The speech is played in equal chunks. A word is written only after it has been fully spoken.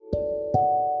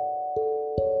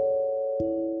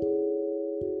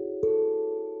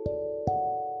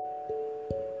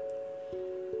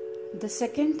The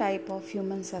second type of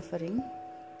human suffering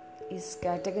is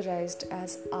categorized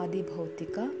as Adi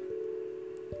Bhautika.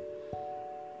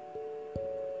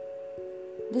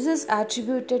 This is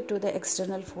attributed to the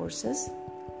external forces,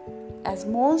 as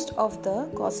most of the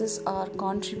causes are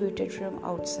contributed from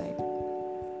outside.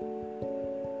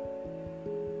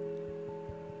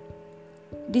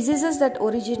 Diseases that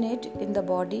originate in the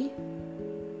body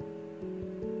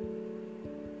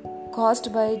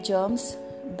caused by germs,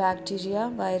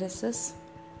 bacteria, viruses,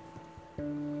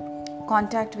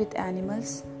 contact with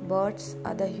animals, birds,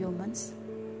 other humans,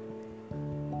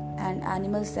 and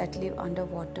animals that live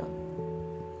underwater.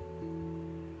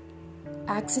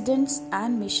 Accidents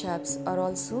and mishaps are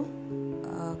also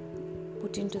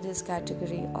put into this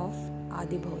category of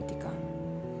Adi Bhautika.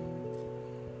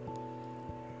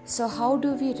 So how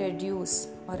do we reduce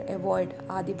or avoid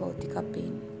Adi Bhautika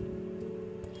pain?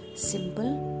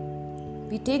 Simple.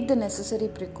 We take the necessary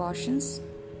precautions,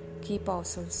 keep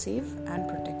ourselves safe and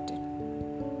protected.